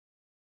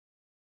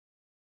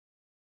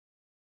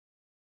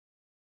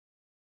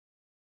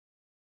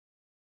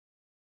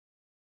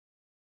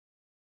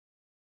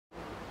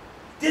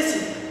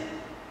Discipline.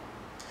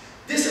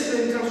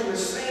 Discipline comes from the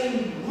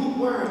same root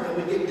word that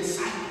we get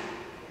disciple.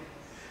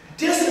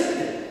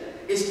 Discipline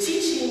is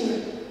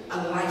teaching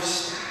a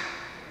lifestyle,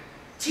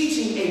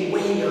 teaching a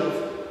way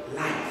of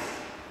life.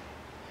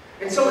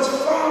 And so as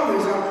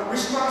fathers, our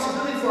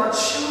responsibility for our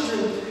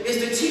children is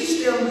to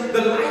teach them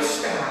the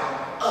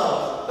lifestyle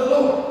of the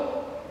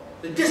Lord,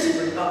 the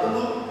discipline of the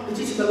Lord, to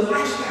teach them the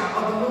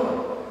lifestyle of the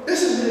Lord.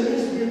 This is what it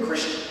means to be a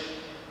Christian.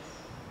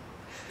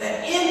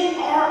 That in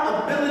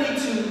our ability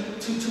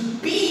to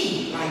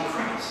be like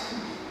Christ,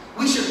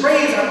 we should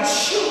raise our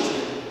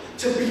children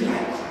to be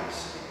like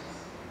Christ.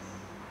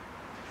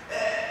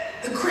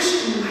 The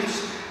Christian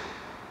lifestyle,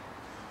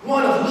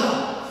 one of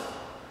love,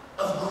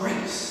 of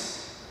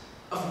grace,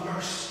 of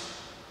mercy,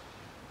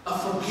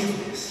 of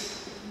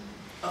forgiveness,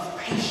 of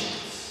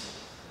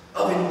patience,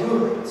 of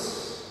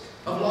endurance,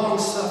 of long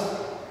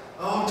suffering.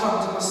 Oh, I'm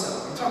talking to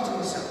myself.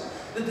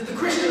 The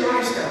Christian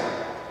lifestyle.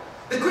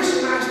 The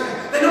Christian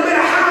lifestyle, that no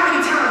matter how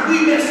many times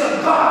we mess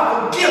up,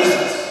 God forgives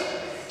us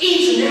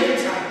each and every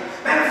time.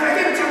 Matter of fact,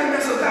 every time we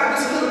mess up, God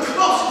gets a little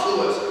closer to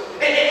us.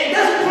 And it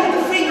doesn't point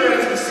the finger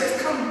as he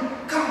says, come.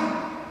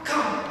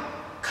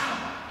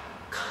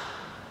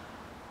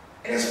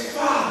 And as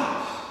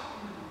fathers,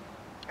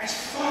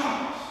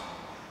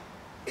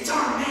 it's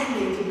our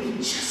mandate to be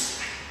just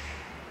like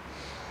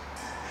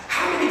that.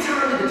 How many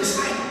times did the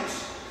disciples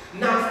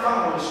not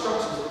follow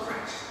instructions of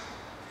Christ?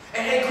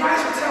 And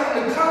Christ would tell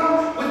them to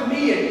come with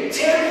me and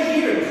tarry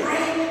here and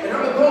pray, and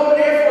I'm going to go over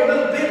there for a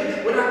little bit.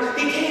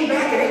 He came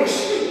back and they were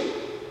asleep.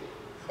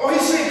 Or he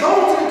said,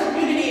 go into the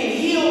community and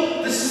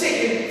heal the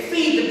sick and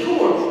feed the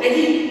poor. And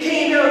he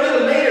came there a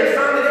little later and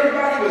found that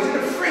everybody was in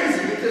a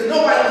frenzy because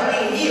nobody was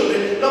being healed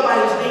and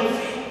nobody was being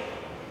fed.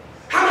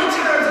 How many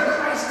times did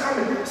Christ come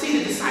and see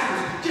the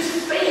disciples just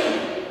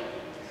failing?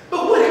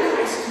 But what did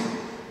Christ do?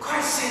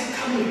 Christ said,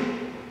 come here.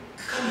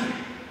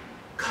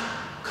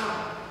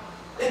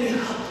 Let me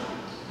hug you.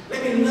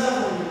 Let me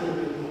love on you a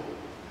little bit more.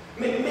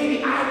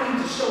 Maybe I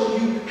need to show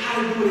you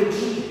how to do it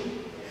again.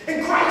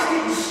 And Christ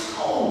didn't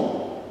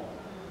scold.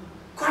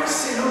 Christ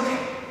said, okay,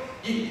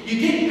 you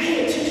didn't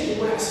pay attention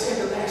to what I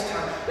said the last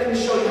time. Let me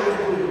show you how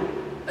to do it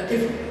a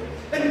different way.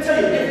 Let me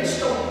tell you a different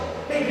story.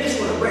 Maybe this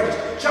one will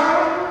register.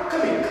 John,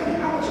 come here.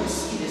 I want you to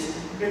see this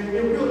in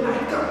real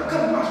life.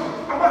 Come watch me.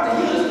 I'm about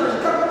to heal this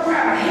person. Come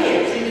grab my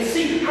hand so you can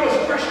see how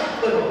much pressure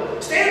I put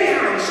on. Stand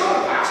behind me. Show the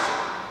posture.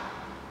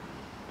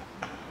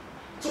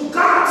 So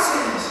God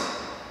says,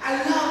 I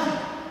love you.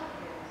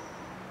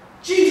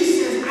 Jesus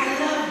says, I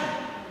love you.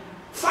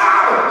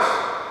 Fathers,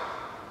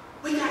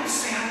 we got to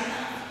say, I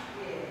love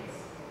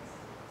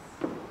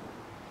you.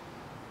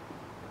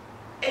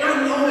 And I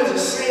know there's a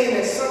saying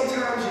that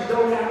sometimes you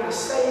don't have to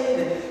say it,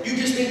 and you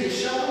just need to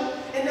show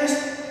it. And that's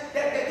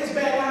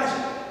bad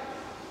logic.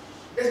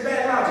 That's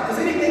bad logic. Because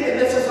anything that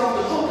lets us off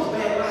the hook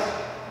is bad logic.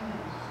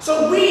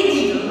 So we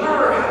need to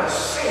learn how to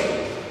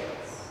say,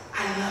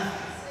 I love you.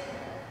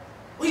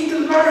 We need to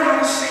learn how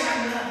to say I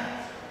love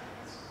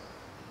you.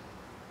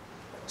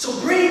 So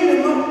bring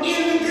them up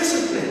in the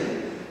discipline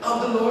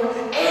of the Lord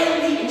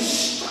and the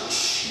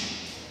instruction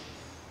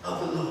of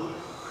the Lord.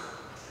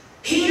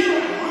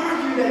 Here I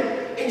argue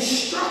that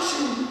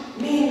instruction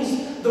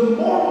means the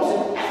morals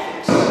and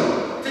ethics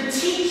to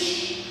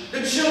teach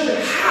the children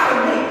how to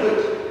make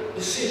good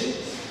decisions.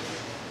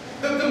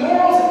 The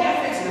morals and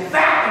ethics and the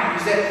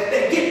values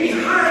that get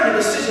behind the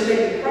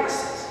decision-making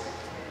process.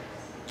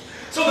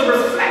 So the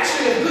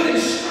reflection of good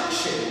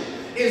instruction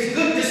is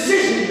good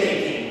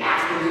decision-making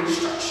after the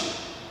instruction.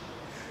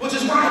 Which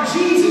is why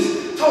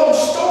Jesus told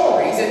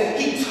stories and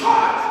he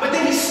taught, but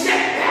then he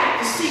stepped back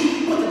to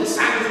see what the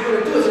disciples were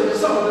going to do as a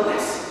result of the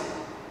lesson.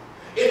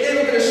 If they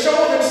were going to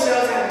show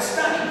themselves having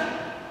studied,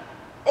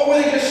 or were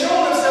they going to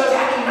show themselves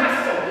having not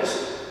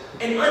focused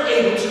and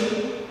unable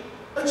to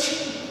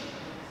achieve.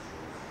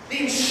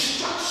 The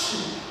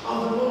instruction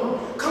of the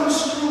Lord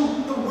comes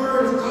through the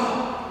Word of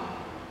God.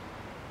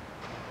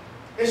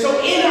 And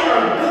so in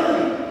our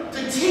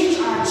ability to teach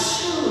our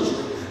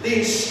children the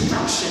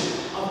instruction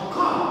of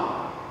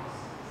God,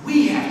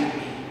 we have to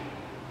be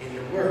in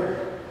the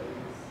Word.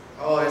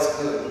 Oh, that's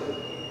good.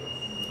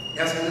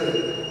 That's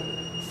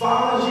good.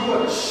 Fathers, you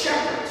are the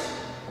shepherds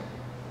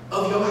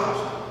of your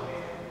household.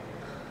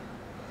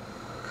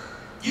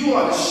 You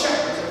are the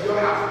shepherds of your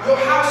house. Your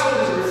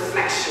household is a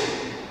reflection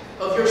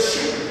of your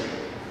shepherd.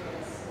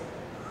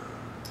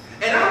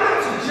 And I'm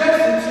not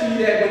suggesting to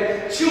you that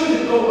when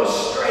children go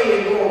astray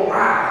and go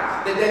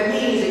awry, that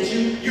means that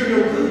you're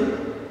no good.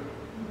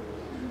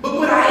 But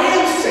what I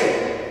am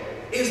saying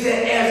is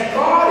that as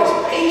God is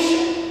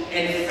patient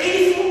and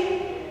faithful,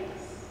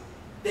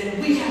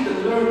 then we have to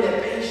learn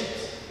that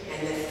patience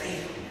and that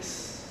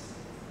faithfulness.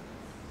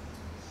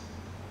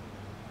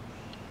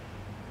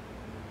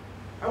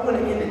 I want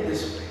to end it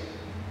this way.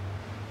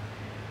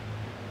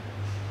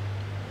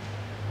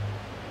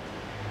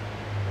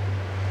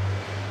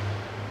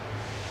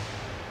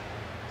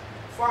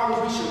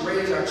 Fathers, we should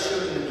raise our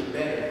children to be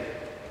better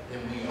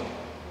than we are.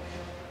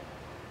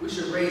 We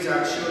should raise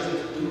our children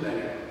to do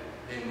better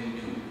than we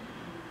do.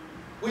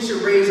 We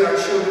should raise our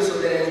children so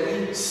that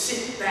as we we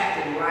sit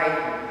back in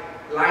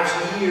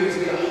life's years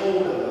get a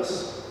hold of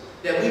us,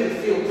 that we would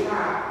feel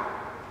proud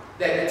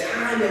that the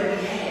time that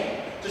we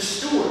had to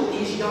steward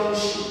these young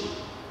sheep,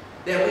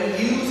 that we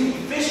use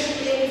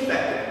efficiently and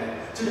effectively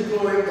to the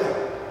glory of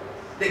God.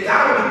 That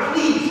God will be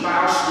pleased by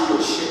our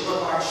stewardship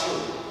of our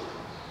children.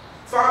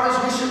 Fathers,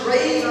 we should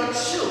raise our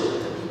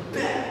children to be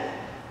better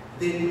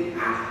than we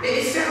are.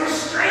 It sounds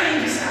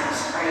strange,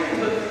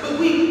 but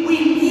we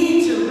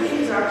need to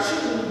raise our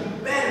children to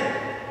be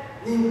better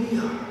than we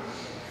are.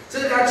 So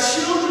that our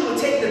children will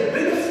take the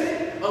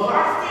benefit of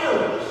our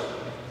failures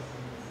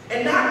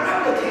and not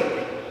replicate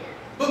it,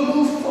 but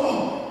move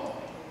forward.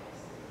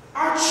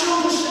 Our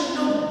children should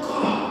know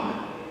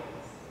God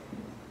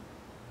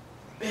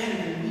better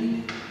than we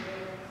do.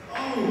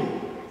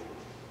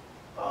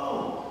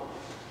 Oh.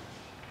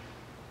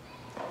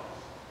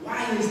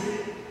 Why is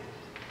that?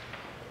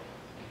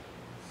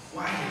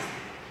 Why is that?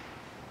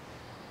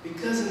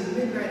 Because in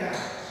the midnight hours,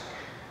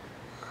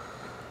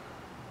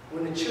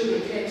 when the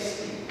children can't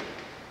sleep,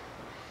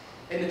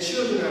 and the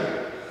children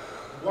are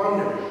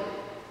wondering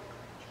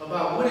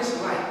about what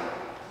it's like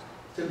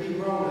to be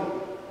grown up,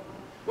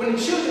 when the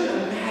children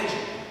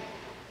imagine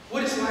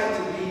what it's like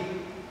to be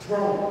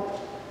grown,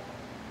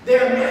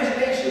 their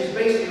imagination is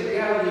based on the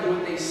reality of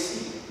what they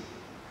see.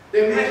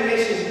 Their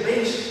imagination is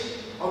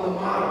based on the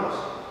models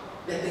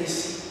that they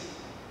see.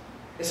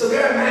 And so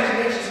their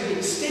imaginations are the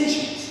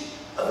extensions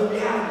of the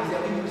realities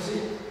that we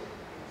present.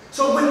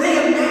 So when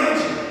they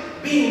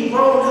imagine being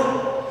grown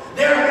up,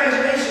 their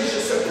imagination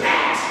should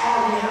surpass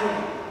our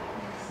reality.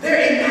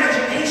 Their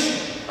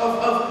imagination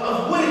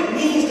of what it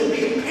means to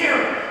be a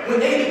parent when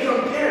they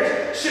become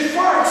parents should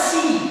far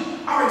exceed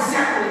our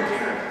example of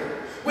parenthood.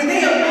 When they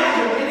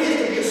imagine what it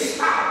is to be a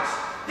spouse,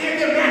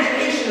 their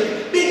imagination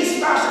of being a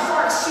spouse should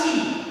far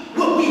exceed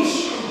what we've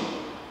shown.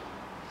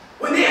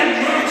 When they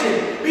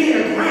imagine being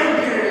a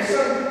grandparent at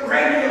some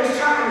grandiose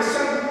time, at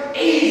some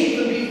age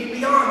to be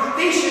beyond,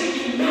 they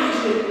should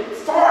imagine it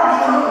far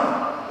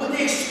beyond what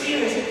they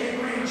experience with their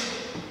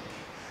grandchildren.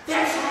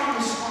 That's our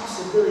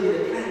responsibility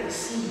to plant the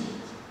seeds.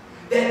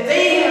 That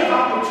they have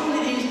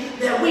opportunities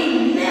that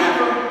we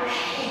never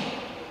had.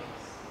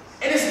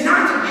 And it's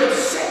not to be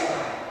upset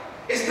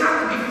by it. It's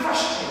not to be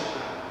frustrated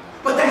by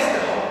it. But that's the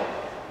hope.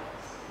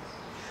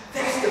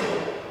 That's the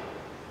hope.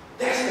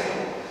 That's the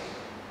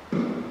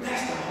hope.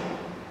 That's the hope.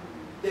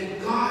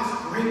 That God's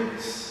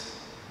greatness,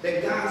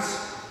 that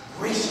God's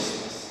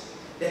graciousness,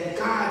 that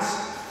God's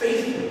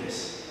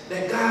faithfulness,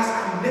 that God's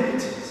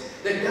omnipotence,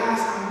 that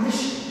God's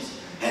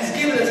omniscience has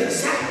given us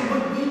exactly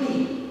what we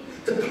need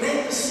to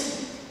plant the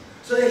seed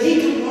so that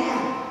He can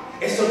water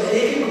and so that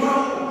it can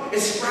grow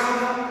and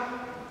sprout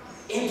up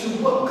into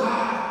what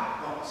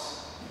God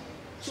wants.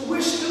 So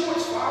we're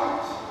stewards,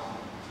 fathers.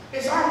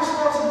 It's our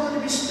responsibility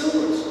to be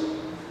stewards.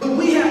 But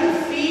we have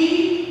to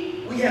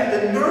feed, we have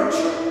to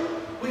nurture,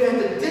 we have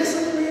to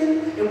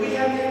discipline, and we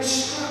have to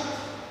instruct.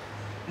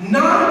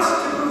 Not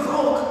to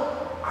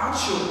provoke our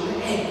children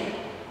to anger.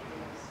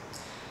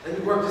 Let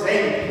me work this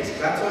anger piece,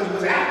 because I told you it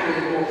was after it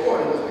was more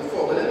important than it was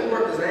before, but let me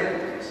work this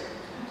anger piece.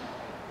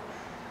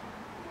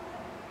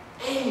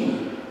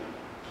 Anger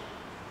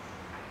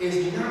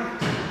is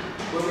not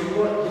where we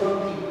want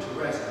young people to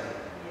resonate.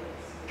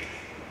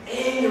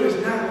 Anger is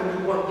not where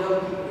we want young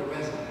people to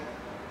resonate.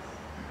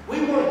 We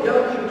want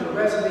young people to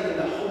resonate in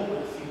the hope of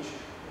the future,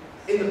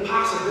 in the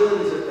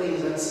possibilities of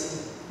things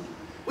unseen.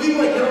 We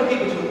want young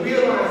people to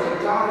realize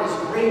that God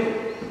is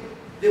greater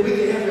than we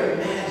can ever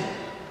imagine,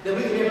 than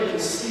we can ever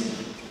conceive.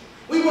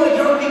 We want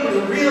young people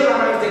to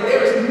realize that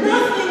there is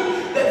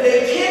nothing that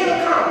they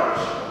can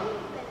accomplish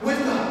with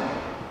God.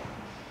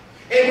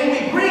 And when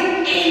we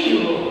bring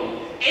anger on,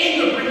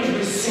 anger brings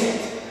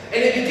resent, and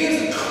it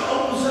begins to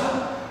close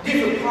up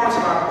different parts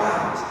of our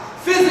bodies.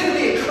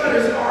 Physically, it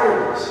clutters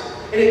arteries,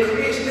 and it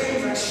creates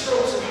things like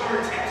strokes and heart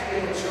attacks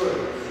in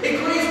children.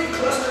 It creates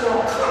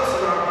cholesterol clumps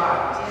in our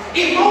bodies.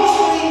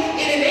 Emotionally,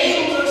 it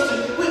enables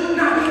us to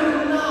not be able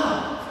to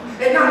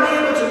love and not be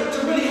able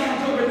to really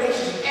have good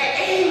relationships. And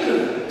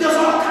anger does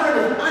all kinds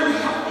of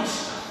unhealthy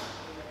stuff.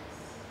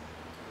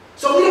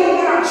 So we don't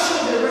want our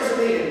children to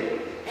resonate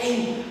in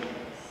anger.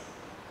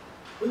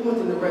 We want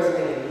them to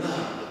resonate in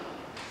love.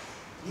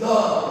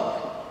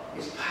 Love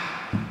is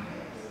power.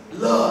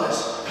 Love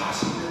is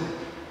possibility.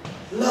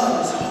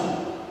 Love is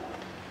hope.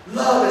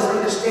 Love is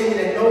understanding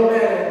that no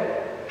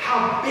matter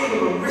how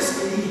big of a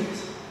risk it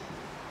is,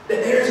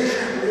 that there is a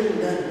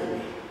trampoline under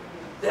me,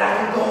 that I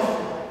can go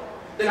for,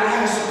 that I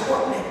have a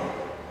support network,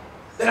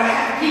 that I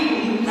have people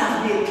who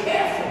love me and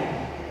care for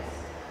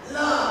me.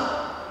 Love,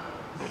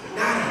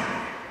 not anger.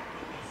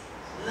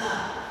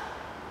 Love,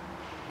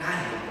 not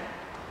anger.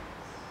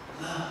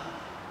 Love,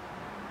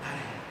 not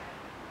anger.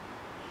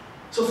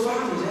 So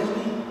fathers,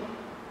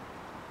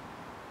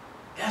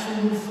 as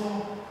we move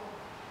forward,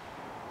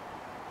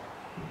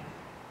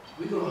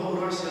 we're going to hold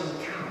ourselves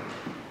accountable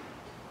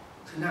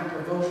to not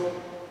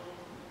provoking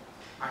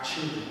our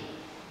children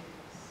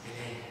in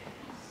anger.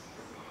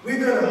 We're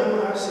going to hold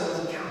ourselves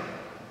accountable.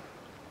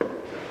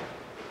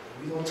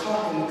 We're going to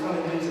talk in the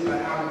coming weeks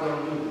about how we're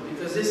going to do it,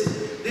 because this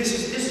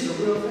is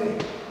a real thing.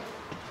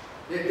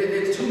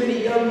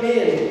 many young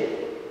men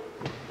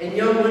and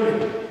young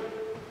women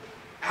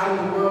out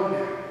in the world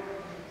now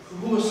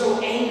who are so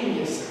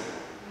angry inside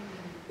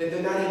that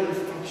they're not able to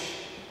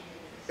function,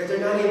 that they're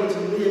not able to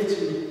live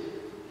to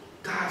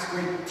God's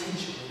great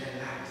potential in their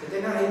lives, that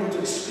they're not able to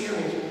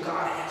experience what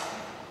God has for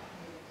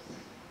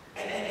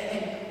them.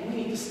 And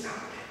we need to stop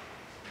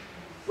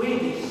that. We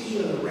need to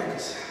heal and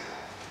reconcile.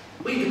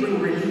 We need to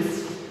bring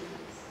relief.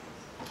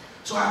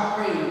 So I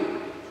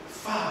pray,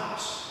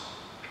 fathers,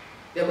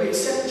 that we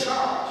accept the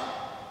charge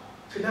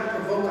to not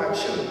provoke our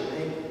children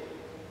in anger.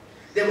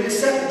 That we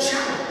accept the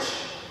challenge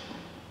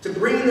to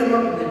bring them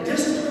up in the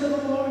discipline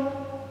of the Lord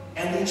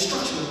and the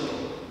instruction of the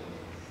Lord.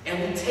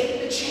 And we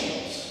take the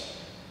chance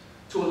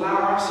to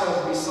allow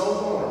ourselves to be so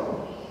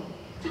vulnerable,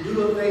 to do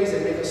the things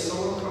that make us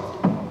so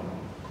uncomfortable,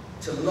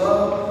 to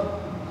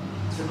love,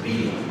 to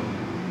be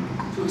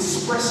loved, to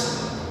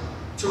express love,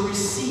 to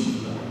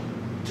receive love,